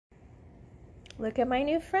Look at my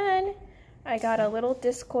new friend. I got a little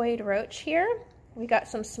Discoid roach here. We got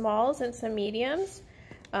some smalls and some mediums.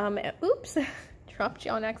 Oops, dropped you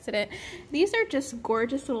on accident. These are just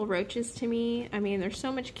gorgeous little roaches to me. I mean, they're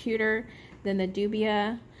so much cuter than the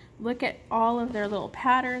Dubia. Look at all of their little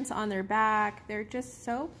patterns on their back. They're just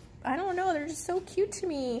so, I don't know, they're just so cute to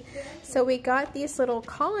me. So we got these little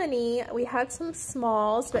colony. We had some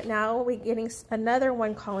smalls, but now we're getting another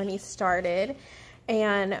one colony started.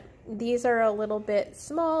 And these are a little bit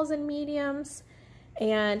smalls and mediums,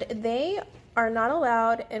 and they are not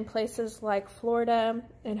allowed in places like Florida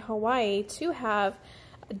and Hawaii to have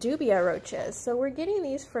Dubia roaches. So we're getting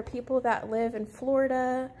these for people that live in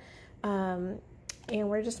Florida, and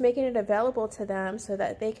we're just making it available to them so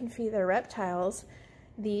that they can feed their reptiles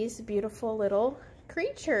these beautiful little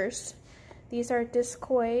creatures. These are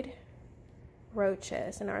Discoid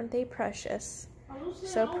roaches, and aren't they precious?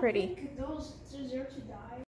 So pretty. Those deserve to die.